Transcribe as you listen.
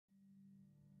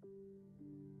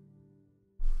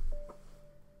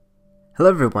Hello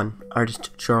everyone, artist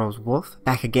Charles Wolf,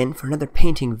 back again for another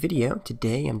painting video.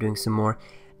 Today I'm doing some more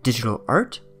digital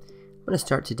art. I'm going to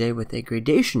start today with a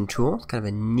gradation tool. It's kind of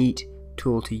a neat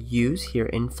tool to use here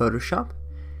in Photoshop.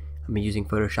 I'm using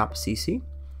Photoshop CC,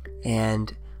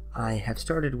 and I have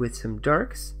started with some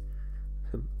darks,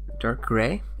 some dark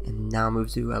gray, and now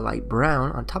move to a light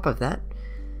brown on top of that.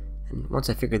 And once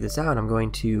I figure this out, I'm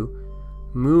going to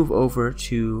move over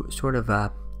to sort of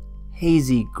a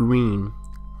hazy green,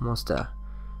 almost a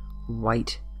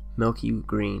white milky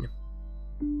green.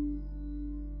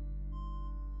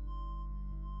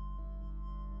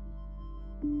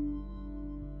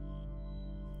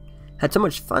 Had so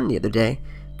much fun the other day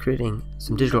creating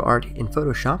some digital art in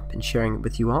Photoshop and sharing it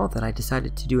with you all that I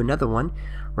decided to do another one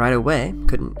right away.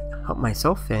 Couldn't help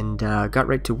myself and got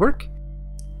right to work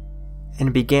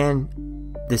and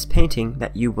began this painting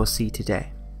that you will see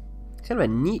today. It's kind of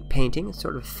a neat painting. It's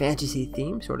sort of fantasy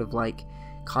theme, sort of like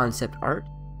concept art.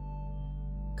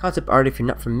 Concept art, if you're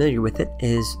not familiar with it,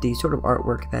 is the sort of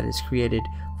artwork that is created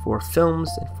for films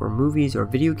and for movies or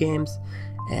video games,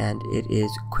 and it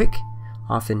is quick,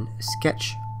 often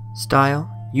sketch style,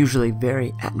 usually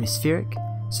very atmospheric.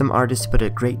 Some artists put a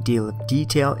great deal of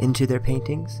detail into their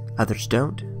paintings, others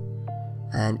don't,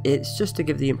 and it's just to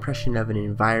give the impression of an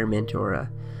environment or a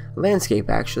landscape.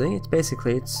 Actually,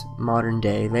 it's modern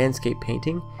day landscape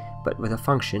painting, but with a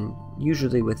function,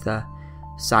 usually with a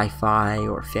sci-fi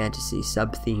or fantasy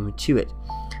sub-theme to it.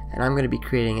 And I'm going to be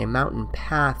creating a mountain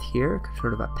path here,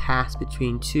 sort of a pass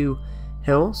between two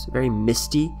hills, very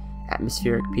misty,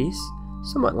 atmospheric piece,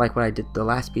 somewhat like what I did the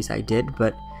last piece I did,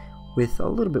 but with a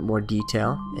little bit more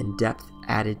detail and depth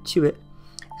added to it.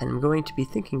 And I'm going to be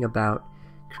thinking about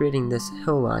creating this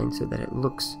hill line so that it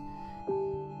looks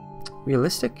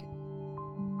realistic.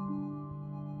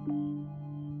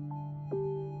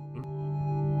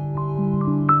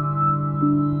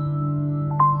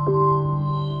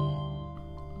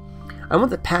 I want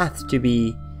the path to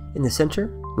be in the center,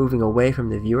 moving away from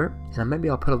the viewer, and maybe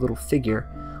I'll put a little figure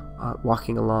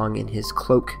walking along in his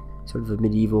cloak, sort of a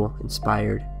medieval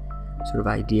inspired sort of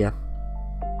idea.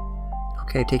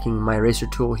 Okay, taking my eraser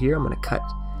tool here, I'm going to cut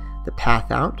the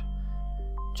path out,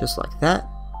 just like that.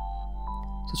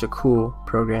 Such a cool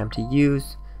program to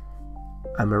use.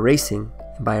 I'm erasing,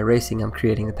 and by erasing I'm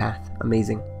creating the path.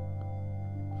 Amazing.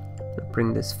 I'll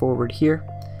bring this forward here,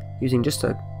 using just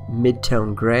a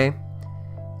mid-tone gray.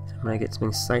 I'm going to get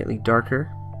something slightly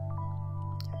darker,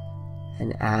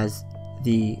 and as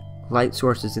the light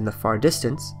source is in the far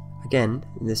distance, again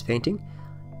in this painting,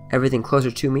 everything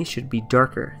closer to me should be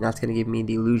darker, and that's going to give me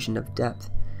the illusion of depth.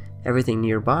 Everything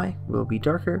nearby will be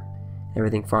darker,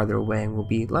 everything farther away will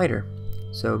be lighter.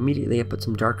 So immediately I put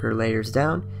some darker layers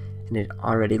down, and it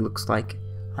already looks like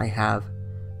I have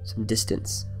some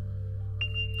distance.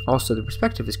 Also, the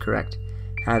perspective is correct,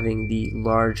 having the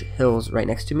large hills right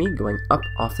next to me going up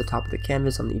off the top of the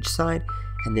canvas on each side,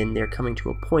 and then they're coming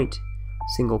to a point,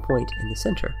 single point in the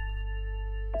center.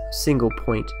 Single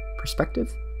point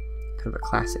perspective, kind of a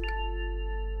classic.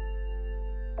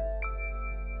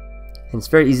 And it's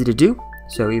very easy to do,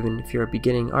 so even if you're a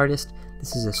beginning artist,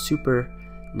 this is a super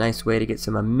nice way to get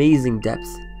some amazing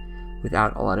depth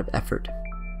without a lot of effort.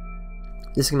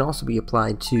 This can also be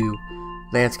applied to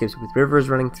landscapes with rivers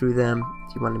running through them.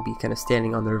 If you want to be kind of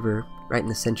standing on the river right in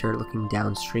the center looking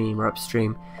downstream or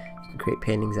upstream, you can create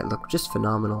paintings that look just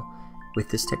phenomenal with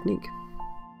this technique.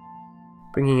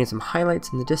 Bringing in some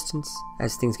highlights in the distance.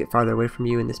 As things get farther away from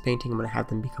you in this painting, I'm going to have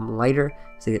them become lighter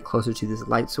as they get closer to this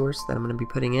light source that I'm going to be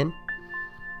putting in.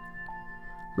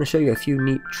 I'm going to show you a few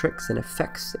neat tricks and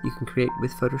effects that you can create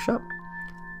with Photoshop.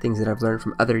 Things that I've learned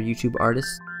from other YouTube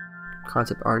artists,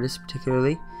 concept artists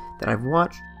particularly, that I've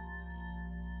watched.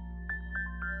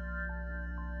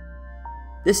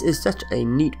 This is such a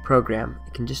neat program.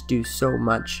 It can just do so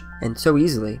much and so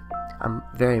easily. I'm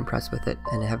very impressed with it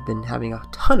and have been having a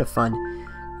ton of fun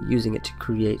using it to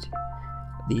create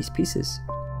these pieces.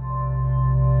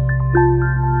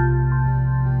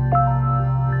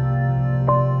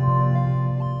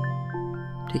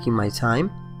 Taking my time.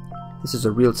 This is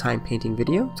a real-time painting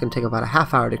video. It's going to take about a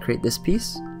half hour to create this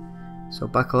piece, so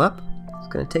buckle up. It's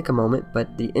going to take a moment,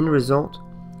 but the end result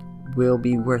will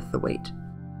be worth the wait.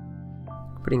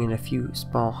 Putting in a few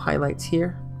small highlights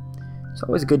here. It's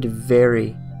always good to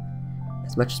vary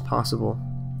as much as possible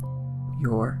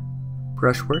your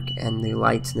brushwork and the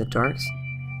lights and the darks.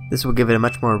 This will give it a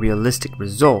much more realistic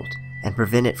result and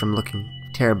prevent it from looking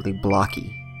terribly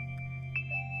blocky,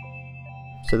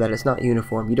 so that it's not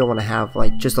uniform. You don't want to have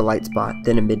like just a light spot,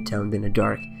 then a mid-tone, then a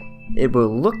dark. It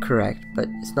will look correct, but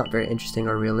it's not very interesting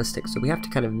or realistic, so we have to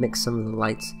kind of mix some of the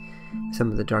lights,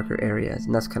 some of the darker areas,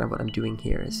 and that's kind of what I'm doing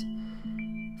here, is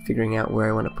figuring out where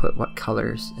I want to put what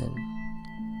colors, and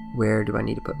where do I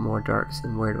need to put more darks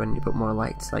and where do I need to put more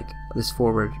lights. Like this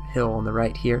forward hill on the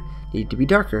right here needed to be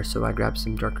darker, so I grabbed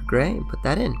some darker gray and put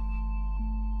that in.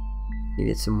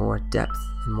 Needed some more depth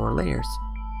and more layers.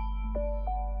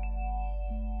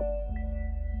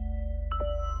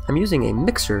 I'm using a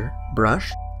mixer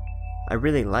brush. I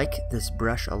really like this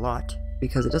brush a lot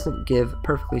because it doesn't give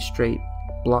perfectly straight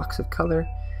blocks of color,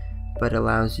 but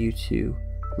allows you to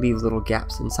leave little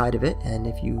gaps inside of it, and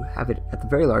if you have it at the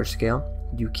very large scale,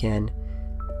 you can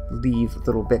leave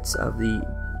little bits of the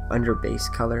under base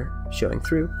color showing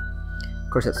through.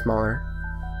 Of course, at smaller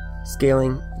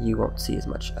scaling, you won't see as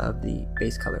much of the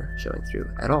base color showing through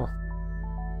at all.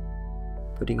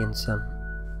 Putting in some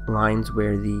lines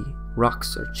where the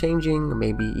rocks are changing,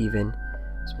 maybe even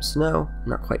some snow, I'm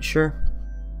not quite sure.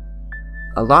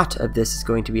 A lot of this is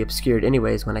going to be obscured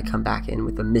anyways when I come back in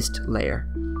with a mist layer,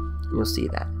 and you'll see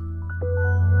that.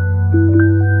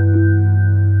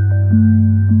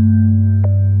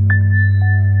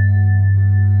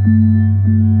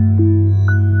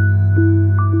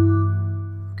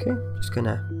 Okay, just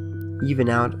gonna even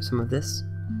out some of this.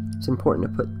 It's important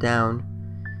to put down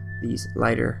these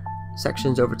lighter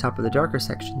sections over top of the darker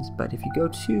sections, but if you go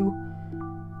too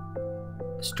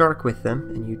stark with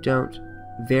them and you don't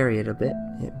vary it a bit,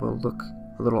 it will look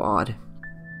a little odd.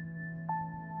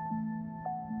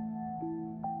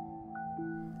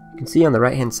 You can see on the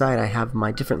right hand side I have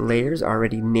my different layers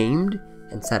already named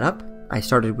and set up. I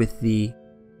started with the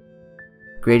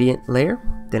gradient layer,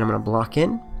 then I'm going to block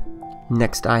in.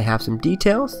 Next I have some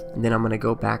details, and then I'm going to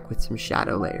go back with some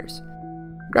shadow layers.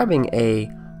 Grabbing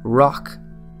a rock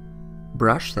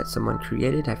brush that someone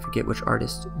created, I forget which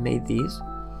artist made these,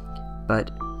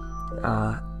 but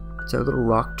it's a little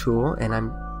rock tool, and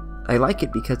I like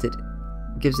it because it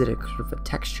gives it a sort of a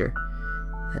texture,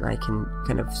 and I can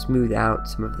kind of smooth out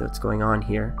some of what's going on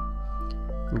here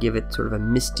and give it sort of a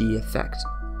misty effect,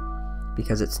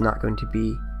 because it's not going to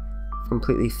be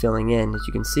completely filling in. As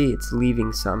you can see, it's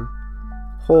leaving some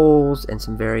holes and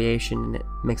some variation, and it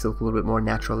makes it look a little bit more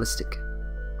naturalistic.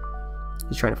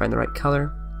 Just trying to find the right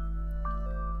color,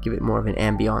 give it more of an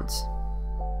ambiance.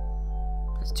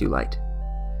 That's too light,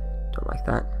 don't like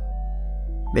that.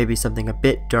 Maybe something a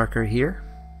bit darker here.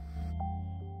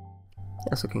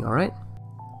 That's looking alright.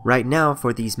 Right now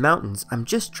for these mountains, I'm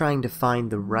just trying to find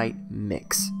the right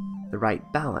mix, the right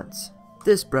balance.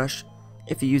 This brush,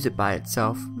 if you use it by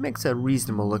itself, makes a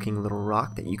reasonable looking little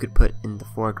rock that you could put in the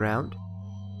foreground.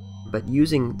 But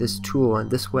using this tool in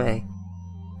this way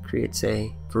creates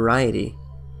a variety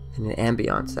and an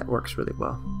ambiance that works really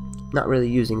well. Not really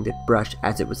using the brush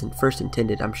as it was first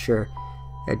intended, I'm sure.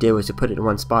 The idea was to put it in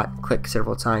one spot, click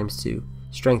several times to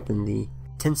strengthen the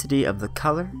intensity of the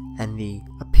color and the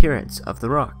appearance of the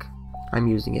rock. I'm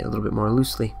using it a little bit more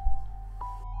loosely.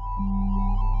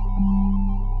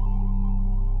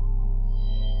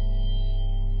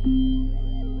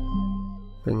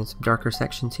 Putting in some darker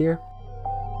sections here.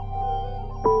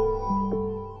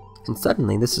 And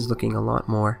suddenly this is looking a lot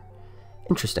more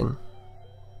interesting,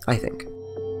 I think.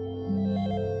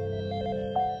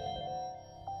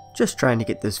 Just trying to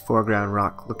get this foreground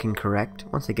rock looking correct.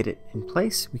 Once I get it in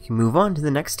place, we can move on to the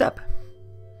next step.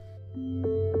 I'm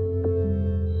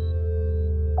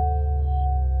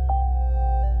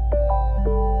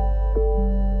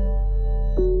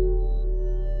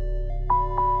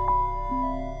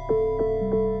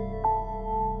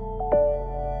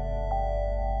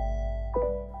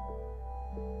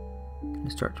going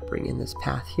to start to bring in this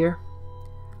path here,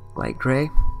 light gray.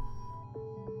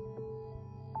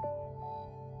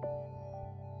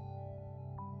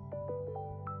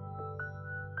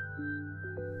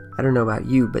 I don't know about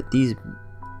you, but these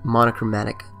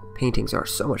monochromatic paintings are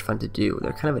so much fun to do.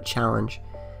 They're kind of a challenge.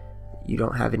 You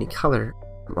don't have any color,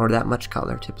 or that much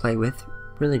color, to play with.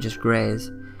 Really just grays.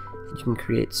 And you can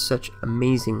create such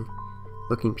amazing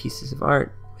looking pieces of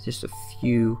art with just a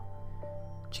few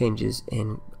changes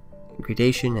in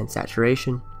gradation and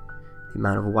saturation, the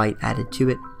amount of white added to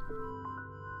it.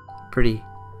 Pretty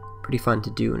fun to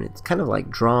do, and it's kind of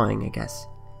like drawing, I guess,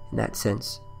 in that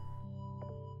sense.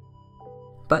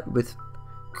 But with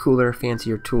cooler,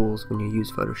 fancier tools when you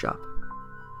use Photoshop.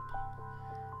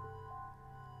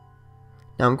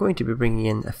 Now I'm going to be bringing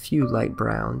in a few light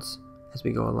browns as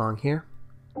we go along here.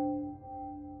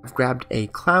 I've grabbed a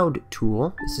cloud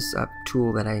tool. This is a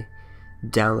tool that I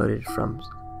downloaded from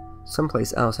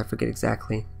someplace else, I forget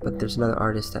exactly, but there's another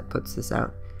artist that puts this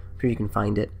out. I'm sure you can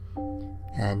find it.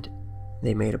 And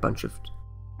they made a bunch of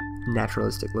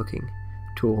naturalistic looking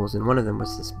tools, and one of them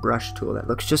was this brush tool that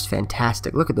looks just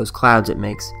fantastic. Look at those clouds it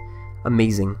makes.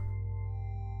 Amazing.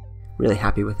 Really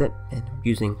happy with it, and I'm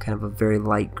using kind of a very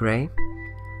light gray,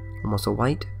 almost a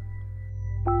white.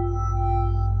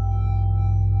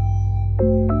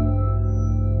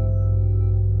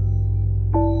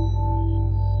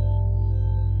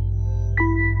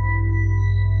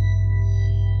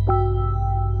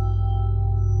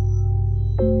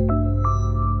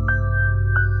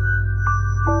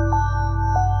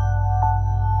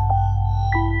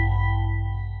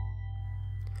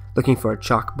 Looking for a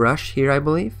chalk brush here, I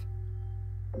believe.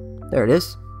 There it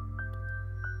is.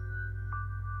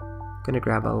 Gonna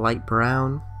grab a light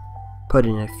brown, put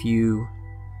in a few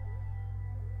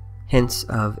hints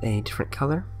of a different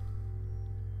color.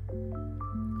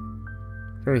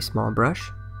 Very small brush.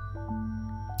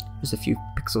 Just a few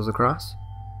pixels across.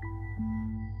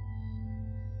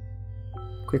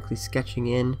 Quickly sketching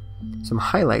in some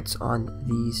highlights on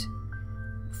these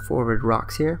forward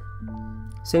rocks here.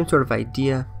 Same sort of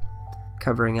idea,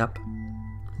 covering up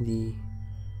the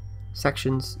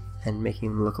sections and making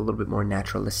them look a little bit more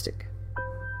naturalistic.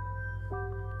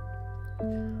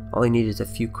 All you need is a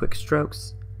few quick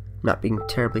strokes. I'm not being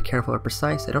terribly careful or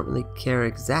precise. I don't really care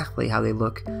exactly how they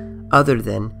look, other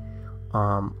than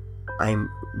I'm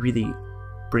really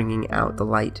bringing out the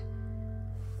light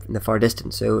in the far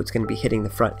distance, so it's going to be hitting the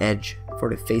front edge,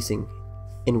 sort of facing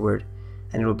inward,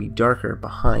 and it'll be darker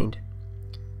behind.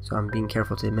 So I'm being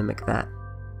careful to mimic that.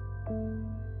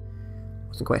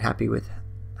 Wasn't quite happy with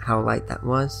how light that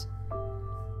was.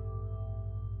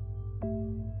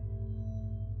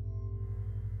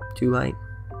 Too light.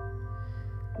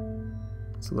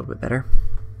 It's a little bit better.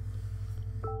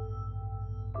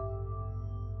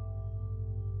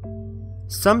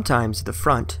 Sometimes the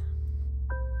front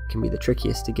can be the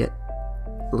trickiest to get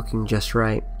looking just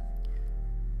right.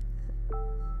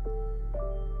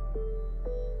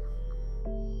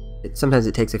 Sometimes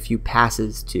it takes a few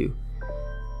passes to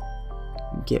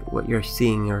get what you're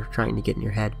seeing or trying to get in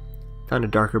your head. Found a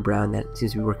darker brown that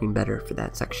seems to be working better for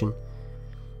that section.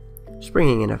 Just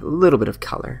bringing in a little bit of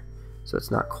color so it's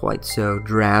not quite so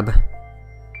drab.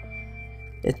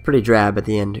 It's pretty drab at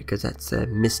the end because that's a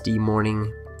misty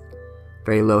morning,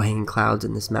 very low hanging clouds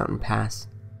in this mountain pass.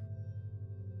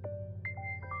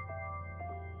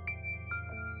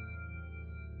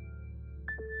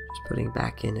 Just putting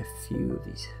back in a few of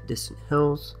these distant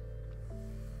hills.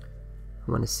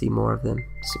 I want to see more of them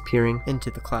disappearing into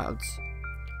the clouds.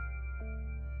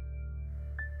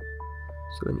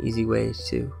 So an easy way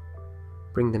to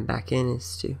bring them back in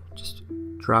is to just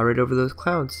draw right over those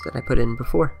clouds that I put in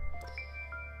before.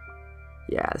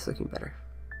 Yeah, it's looking better.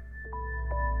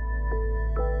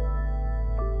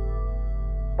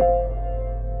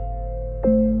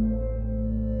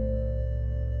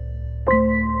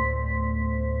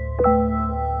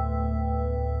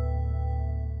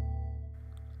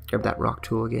 Grab that rock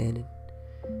tool again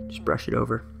and just brush it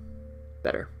over.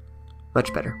 Better.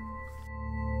 Much better.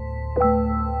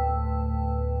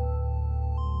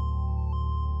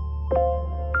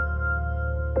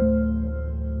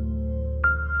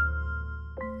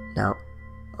 Now,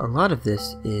 a lot of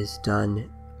this is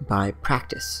done by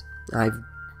practice. I've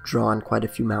drawn quite a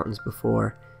few mountains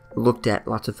before, looked at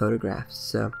lots of photographs,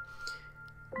 so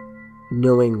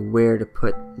knowing where to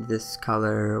put this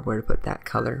color, where to put that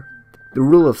color. The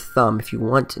rule of thumb, if you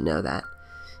want to know that,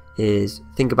 is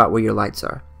think about where your lights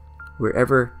are.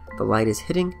 Wherever the light is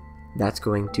hitting, that's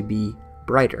going to be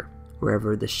brighter.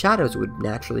 Wherever the shadows would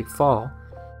naturally fall,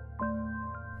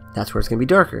 that's where it's going to be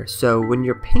darker. So when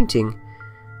you're painting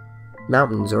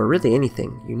mountains or really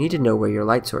anything, you need to know where your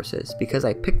light source is. Because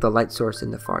I picked the light source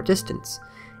in the far distance,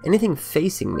 anything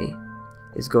facing me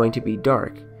is going to be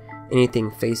dark.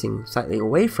 Anything facing slightly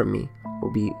away from me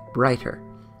will be brighter.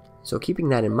 So keeping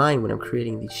that in mind when I'm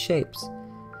creating these shapes,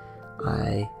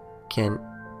 I can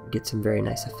get some very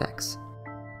nice effects.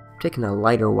 I'm taking a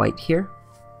lighter white here,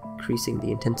 increasing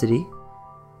the intensity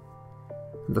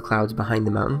of the clouds behind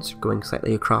the mountains, going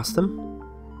slightly across them,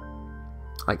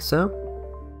 like so.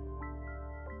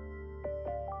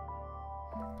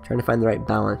 Trying to find the right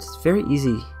balance. It's very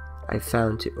easy, I've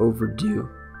found, to overdo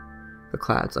the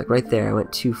clouds. Like right there, I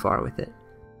went too far with it.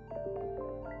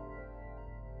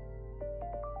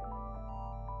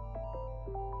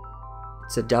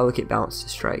 It's a delicate balance to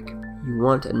strike. You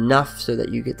want enough so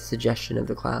that you get the suggestion of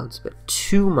the clouds, but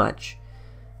too much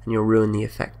and you'll ruin the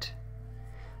effect.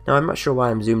 Now I'm not sure why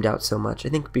I'm zoomed out so much. I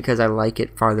think because I like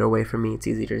it farther away from me, it's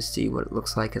easier to see what it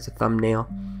looks like as a thumbnail,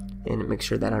 and it makes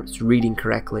sure that I'm reading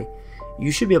correctly. You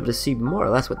should be able to see more or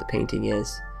less what the painting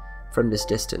is from this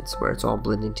distance, where it's all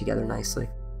blending together nicely.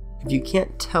 If you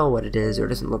can't tell what it is or it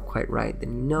doesn't look quite right,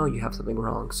 then you know you have something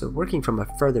wrong. So working from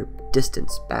a further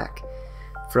distance back,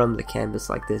 from the canvas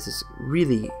like this is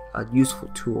really a useful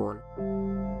tool.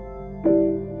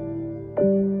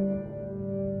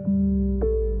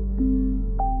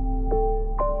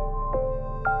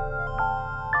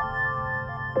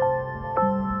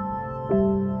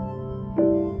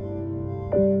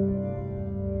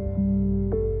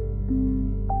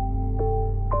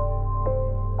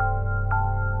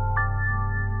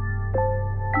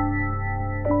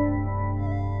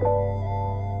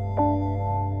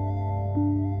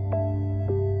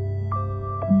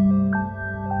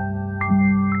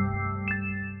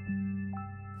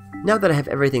 Now that I have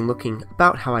everything looking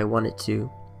about how I want it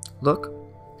to look,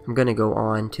 I'm going to go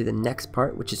on to the next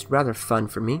part, which is rather fun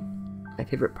for me. My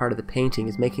favorite part of the painting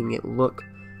is making it look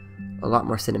a lot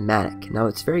more cinematic. Now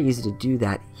it's very easy to do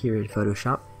that here in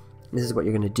Photoshop. This is what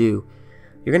you're going to do.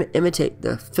 You're going to imitate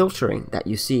the filtering that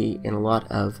you see in a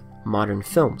lot of modern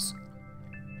films.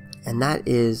 And that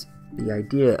is the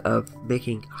idea of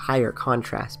making higher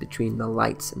contrast between the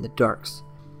lights and the darks,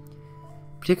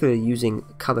 particularly using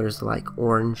colors like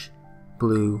orange,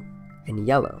 blue, and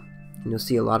yellow. And you'll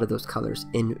see a lot of those colors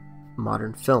in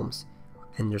modern films.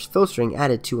 And there's filtering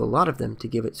added to a lot of them to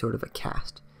give it sort of a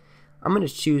cast. I'm going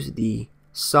to choose the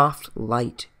soft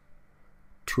light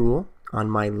tool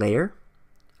on my layer.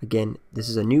 Again, this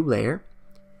is a new layer.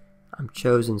 I've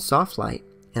chosen soft light,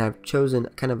 and I've chosen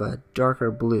kind of a darker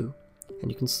blue.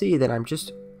 And you can see that I'm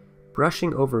just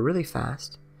brushing over really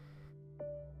fast,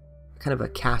 kind of a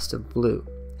cast of blue.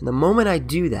 And the moment I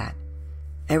do that,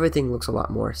 everything looks a lot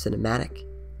more cinematic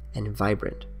and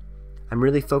vibrant. I'm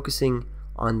really focusing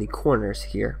on the corners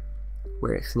here,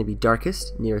 where it's going to be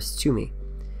darkest, nearest to me.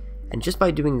 And just by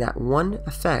doing that one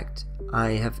effect,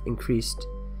 I have increased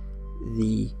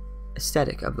the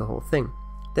aesthetic of the whole thing.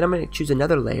 Then I'm going to choose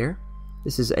another layer.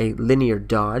 This is a linear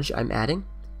dodge I'm adding.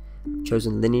 I've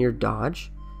chosen linear dodge,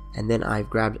 and then I've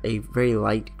grabbed a very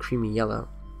light creamy yellow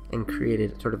and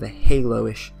created sort of a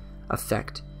halo-ish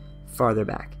effect farther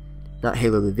back. Not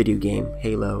Halo the video game,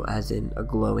 halo as in a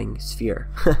glowing sphere.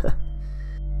 I'm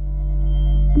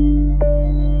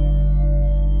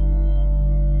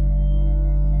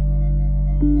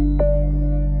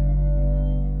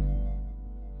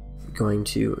going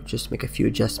to just make a few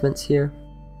adjustments here.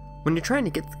 When you're trying to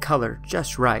get the color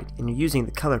just right and you're using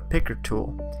the color picker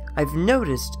tool, I've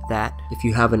noticed that if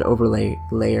you have an overlay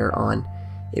layer on,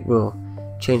 it will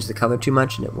change the color too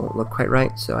much and it won't look quite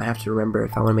right. So I have to remember,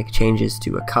 if I want to make changes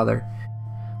to a color,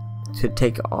 to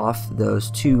take off those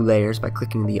two layers by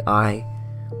clicking the eye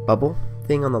bubble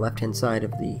thing on the left hand side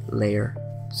of the layer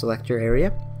selector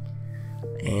area,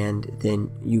 and then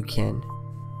you can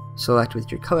select with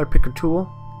your color picker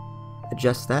tool,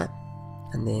 adjust that,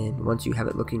 and then once you have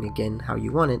it looking again how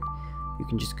you want it, you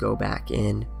can just go back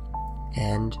in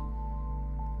and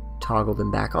toggle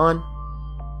them back on.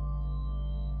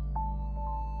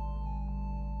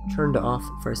 Turned off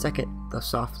for a second the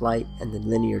soft light and the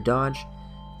linear dodge,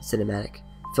 cinematic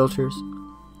filters.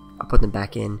 I'll put them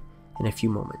back in a few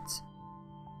moments.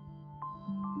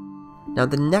 Now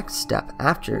the next step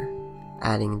after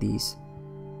adding these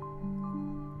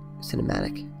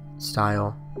cinematic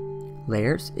style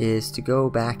layers is to go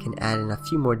back and add in a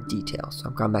few more details. So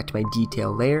I've gone back to my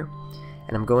detail layer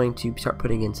and I'm going to start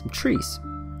putting in some trees.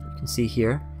 You can see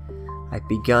here I've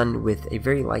begun with a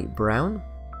very light brown,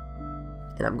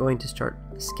 and I'm going to start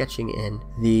sketching in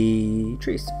the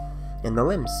trees and the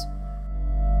limbs.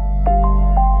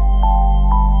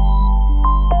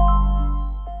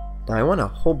 Now I want a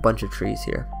whole bunch of trees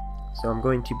here, so I'm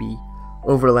going to be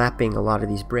overlapping a lot of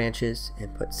these branches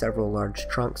and put several large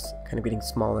trunks, kind of getting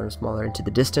smaller and smaller into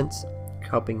the distance,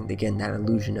 helping again that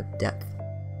illusion of depth.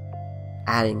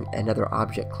 Adding another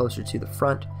object closer to the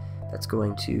front that's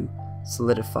going to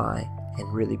solidify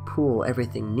and really pull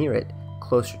everything near it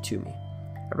closer to me.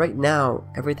 Right now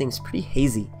everything's pretty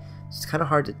hazy, so it's kind of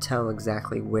hard to tell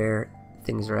exactly where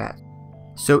things are at.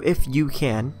 So if you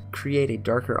can create a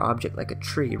darker object like a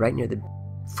tree right near the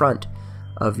front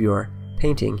of your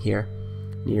painting here,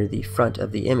 near the front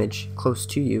of the image close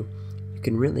to you, you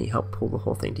can really help pull the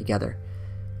whole thing together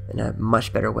in a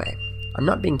much better way. I'm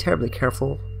not being terribly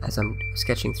careful as I'm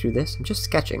sketching through this. I'm just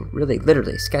sketching, really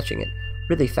literally sketching it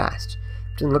really fast.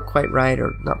 It doesn't look quite right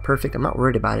or not perfect. I'm not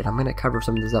worried about it. I'm going to cover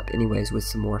some of this up anyways with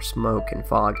some more smoke and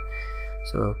fog.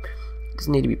 So it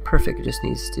doesn't need to be perfect. It just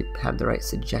needs to have the right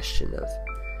suggestion of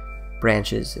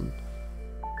branches and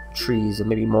trees, and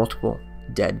maybe multiple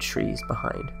dead trees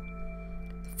behind.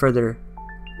 The further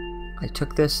I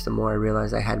took this, the more I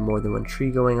realized I had more than one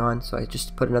tree going on, so I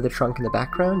just put another trunk in the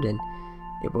background and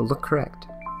it will look correct.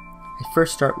 I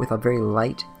first start with a very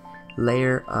light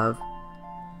layer of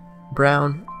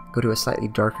brown, go to a slightly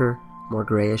darker, more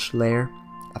grayish layer,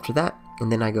 after that,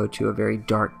 and then I go to a very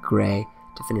dark gray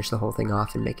to finish the whole thing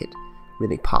off and make it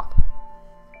really pop.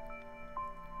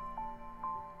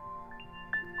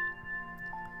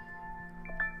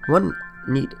 One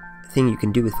neat thing you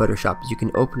can do with Photoshop is you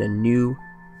can open a new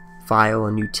file,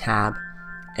 a new tab,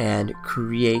 and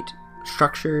create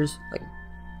structures like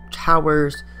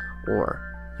towers, or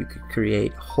you could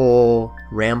create whole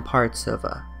ramparts of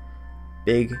a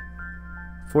big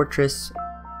fortress.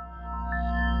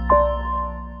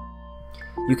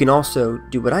 You can also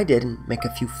do what I did and make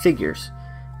a few figures.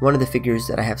 One of the figures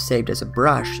that I have saved as a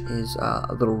brush is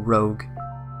a little rogue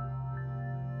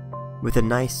with a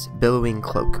nice billowing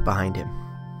cloak behind him,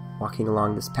 walking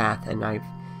along this path, and I've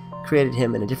created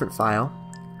him in a different file,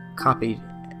 copied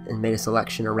and made a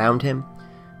selection around him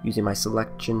using my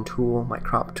selection tool, my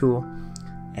crop tool,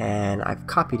 and I've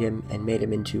copied him and made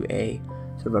him into a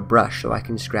sort of a brush, so I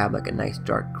can just grab like a nice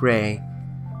dark gray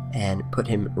and put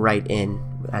him right in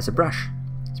as a brush.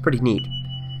 It's pretty neat.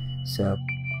 So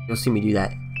you'll see me do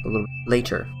that a little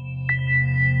later.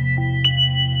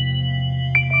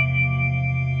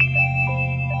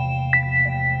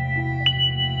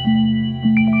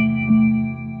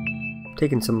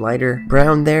 Taking some lighter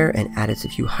brown there and added a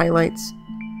few highlights.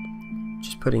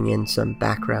 Just putting in some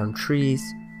background trees,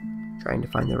 trying to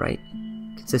find the right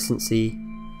consistency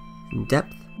and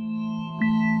depth.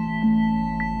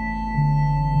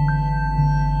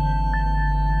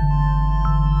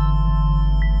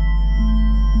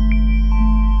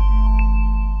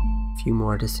 A few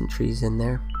more distant trees in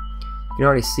there. You can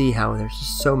already see how there's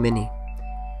just so many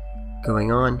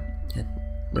going on, and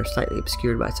they're slightly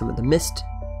obscured by some of the mist.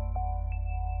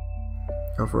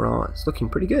 Overall, it's looking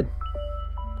pretty good.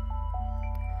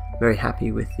 Very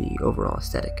happy with the overall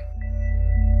aesthetic.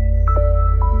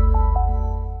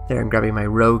 There I'm grabbing my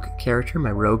rogue character,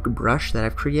 my rogue brush that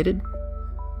I've created.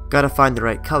 Gotta find the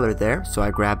right color there, so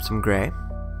I grabbed some gray.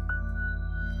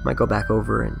 Might go back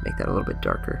over and make that a little bit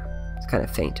darker. It's kind of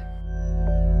faint.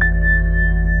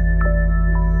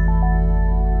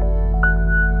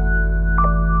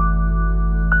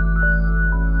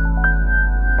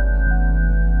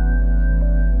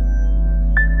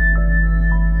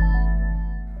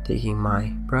 Taking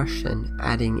my brush and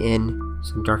adding in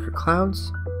some darker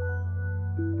clouds.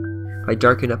 If I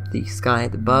darken up the sky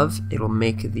above, it'll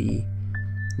make the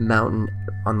mountain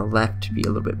on the left be a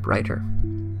little bit brighter.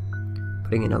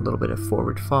 Putting in a little bit of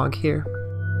forward fog here.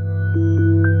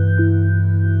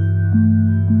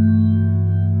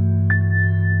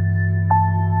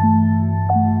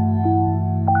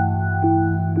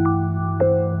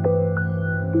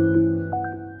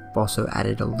 Also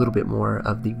added a little bit more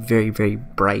of the very, very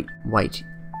bright white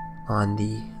on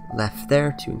the left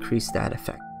there to increase that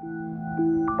effect.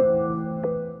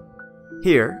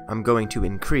 Here, I'm going to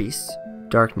increase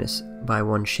darkness by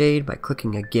 1 shade by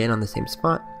clicking again on the same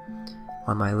spot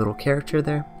on my little character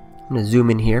there. I'm going to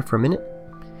zoom in here for a minute.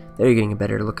 There you're getting a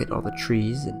better look at all the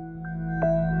trees. And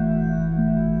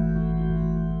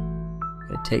I'm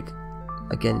going to take,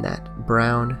 again, that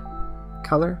brown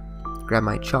color, grab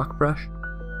my chalk brush,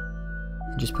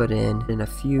 and just put in a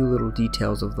few little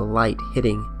details of the light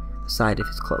hitting the side of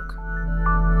his cloak.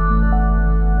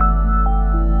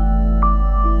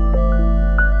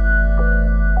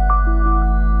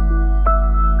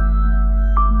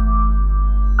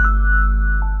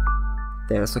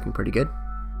 There, that's looking pretty good.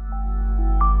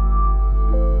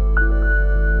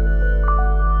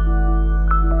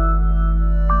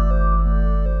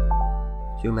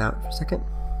 Zoom out for a second.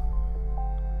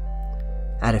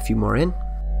 Add a few more in.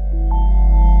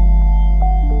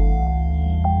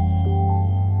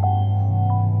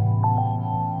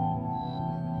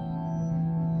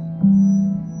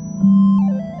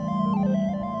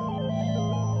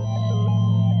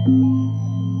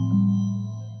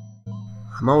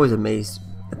 I'm always amazed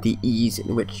at the ease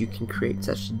in which you can create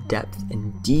such depth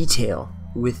and detail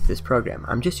with this program.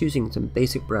 I'm just using some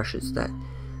basic brushes that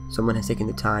someone has taken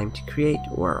the time to create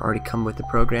or already come with the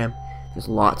program. There's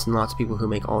lots and lots of people who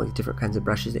make all these different kinds of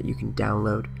brushes that you can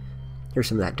download. Here's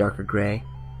some of that darker gray,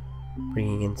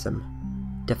 bringing in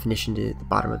some definition to the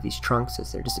bottom of these trunks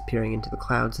as they're disappearing into the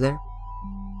clouds there.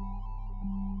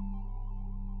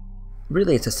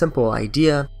 Really, it's a simple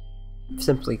idea,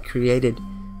 simply created.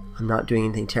 I'm not doing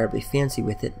anything terribly fancy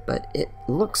with it, but it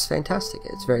looks fantastic.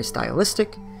 It's very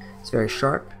stylistic, it's very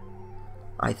sharp.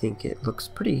 I think it looks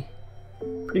pretty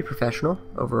professional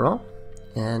overall,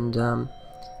 and it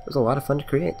was a lot of fun to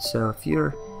create. So if you're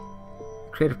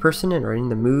a creative person and are in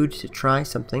the mood to try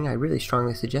something, I really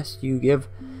strongly suggest you give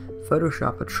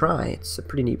Photoshop a try. It's a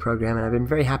pretty neat program, and I've been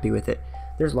very happy with it.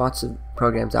 There's lots of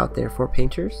programs out there for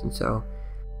painters, and so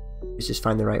just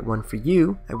find the right one for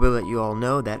you. I will let you all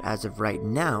know that as of right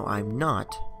now, I'm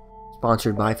not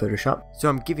sponsored by Photoshop, so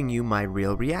I'm giving you my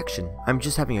real reaction. I'm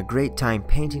just having a great time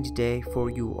painting today for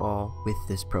you all with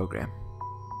this program.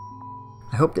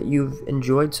 I hope that you've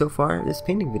enjoyed so far this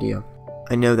painting video.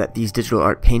 I know that these digital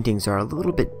art paintings are a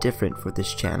little bit different for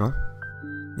this channel.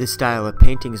 This style of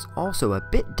painting is also a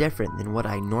bit different than what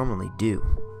I normally do.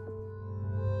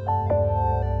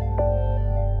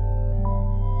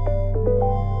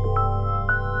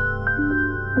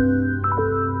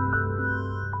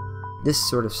 This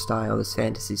sort of style, this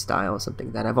fantasy style, is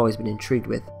something that I've always been intrigued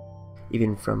with,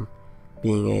 even from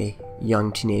being a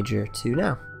young teenager to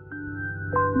now.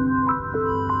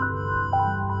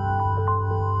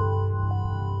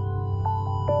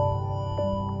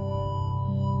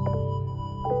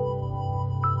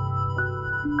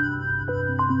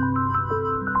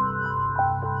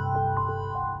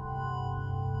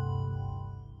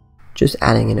 Just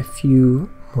adding in a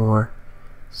few more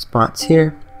spots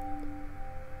here.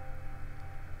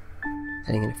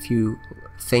 Adding in a few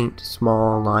faint,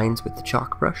 small lines with the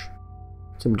chalk brush.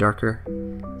 Some darker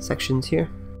sections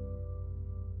here.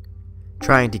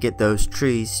 Trying to get those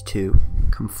trees to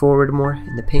come forward more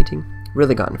in the painting.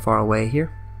 Really gotten far away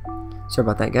here. Sorry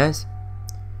about that, guys.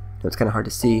 No, it's kind of hard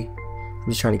to see. I'm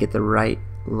just trying to get the right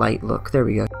light look. There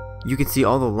we go. You can see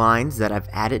all the lines that I've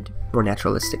added. More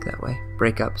naturalistic that way.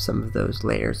 Break up some of those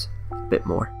layers a bit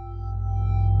more.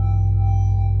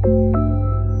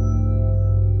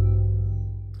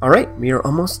 Alright, we are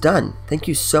almost done. Thank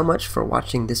you so much for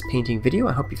watching this painting video.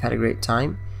 I hope you've had a great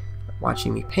time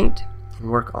watching me paint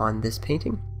and work on this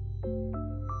painting.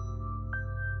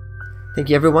 Thank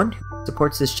you everyone who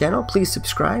supports this channel. Please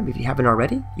subscribe if you haven't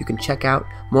already. You can check out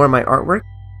more of my artwork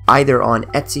either on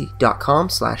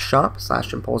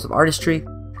etsy.com/shop/impulsive-artistry.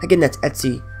 Again, that's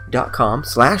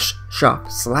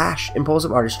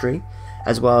etsy.com/shop/impulsive-artistry,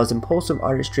 as well as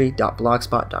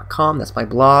impulsiveartistry.blogspot.com. That's my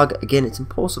blog. Again, it's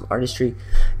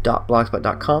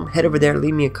impulsiveartistry.blogspot.com. Head over there,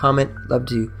 leave me a comment. Love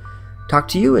to talk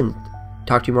to you and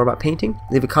talk to you more about painting.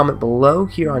 Leave a comment below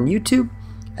here on YouTube,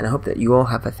 and I hope that you all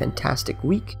have a fantastic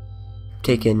week. I've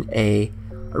taken a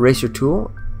eraser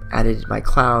tool, added my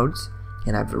clouds,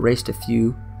 and I've erased a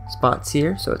few spots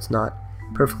here so it's not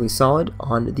perfectly solid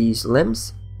on these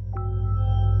limbs.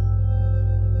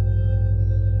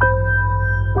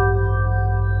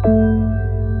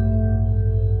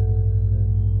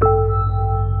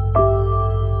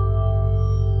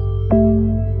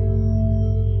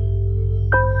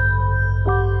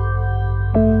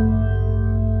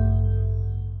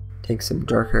 Take some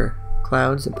darker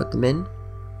clouds and put them in.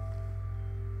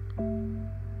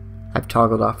 I've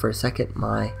toggled off for a second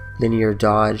my linear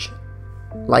dodge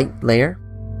light layer.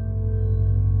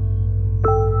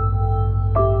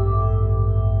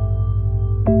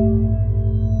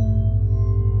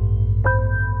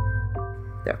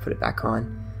 There, put it back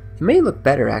on. It may look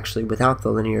better actually without the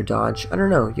linear dodge. I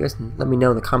don't know. You guys let me know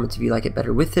in the comments if you like it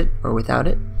better with it or without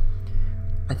it.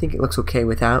 I think it looks okay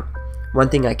without. One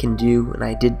thing I can do, and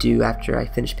I did do after I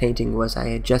finished painting, was I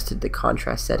adjusted the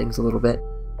contrast settings a little bit.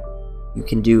 You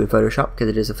can do in Photoshop because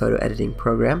it is a photo editing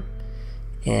program.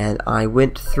 And I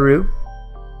went through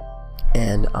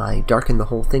and I darkened the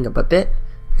whole thing up a bit,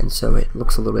 and so it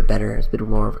looks a little bit better. There's a bit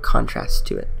more of a contrast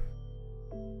to it.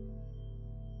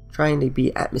 Trying to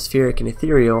be atmospheric and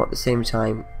ethereal at the same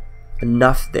time,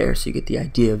 enough there so you get the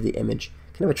idea of the image.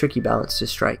 Kind of a tricky balance to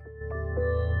strike.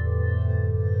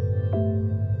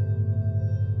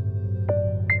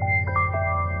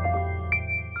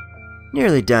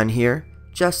 Nearly done here.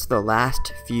 Just the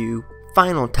last few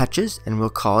final touches and we'll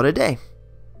call it a day.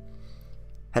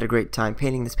 Had a great time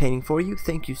painting this painting for you.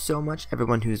 Thank you so much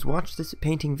everyone who's watched this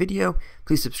painting video.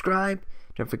 Please subscribe.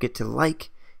 Don't forget to like,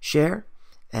 share,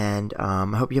 and I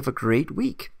hope you have a great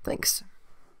week. Thanks.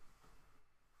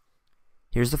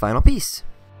 Here's the final piece.